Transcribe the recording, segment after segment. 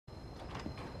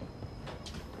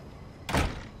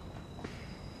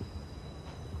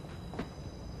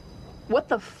What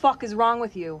the fuck is wrong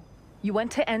with you? You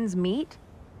went to Ends Meet?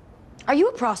 Are you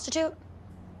a prostitute?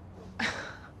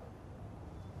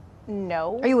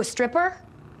 No. Are you a stripper?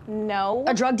 No.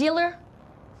 A drug dealer?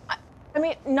 I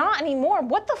mean, not anymore.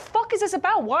 What the fuck is this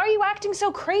about? Why are you acting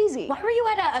so crazy? Why were you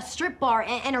at a strip bar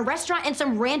and a restaurant and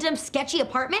some random sketchy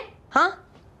apartment? Huh?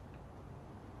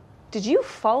 Did you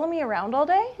follow me around all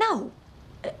day? No.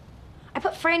 I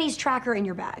put Franny's tracker in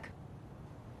your bag.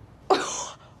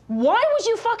 Why would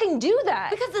you fucking do that?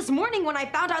 Because this morning when I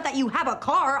found out that you have a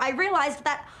car, I realized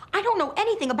that I don't know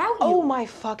anything about you. Oh my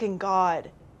fucking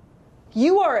God.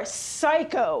 You are a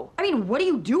psycho. I mean, what do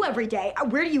you do every day?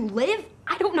 Where do you live?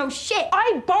 I don't know shit.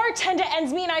 I bartend at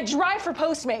Ends Meet and I drive for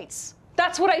Postmates.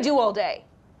 That's what I do all day.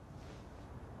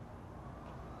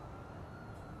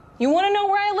 You want to know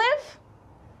where I live?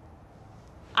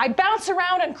 I bounce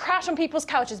around and crash on people's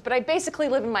couches, but I basically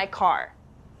live in my car.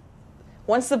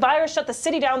 Once the virus shut the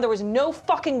city down, there was no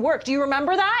fucking work. Do you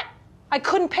remember that? I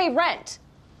couldn't pay rent.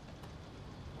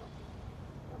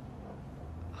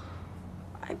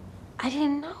 I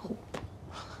didn't know.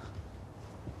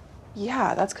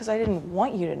 Yeah, that's because I didn't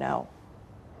want you to know.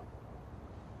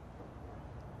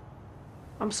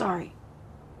 I'm sorry.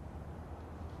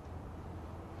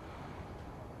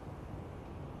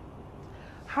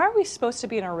 How are we supposed to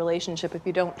be in a relationship if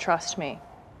you don't trust me?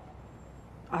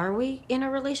 Are we in a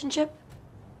relationship?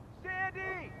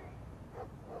 Sandy!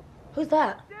 Who's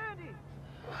that? Sandy!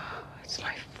 It's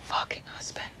my fucking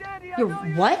husband. Sandy, Your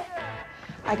what?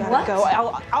 I gotta What? go.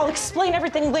 I'll explain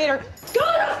everything later. Go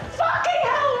to fucking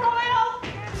hell, Royal!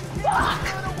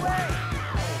 Fuck!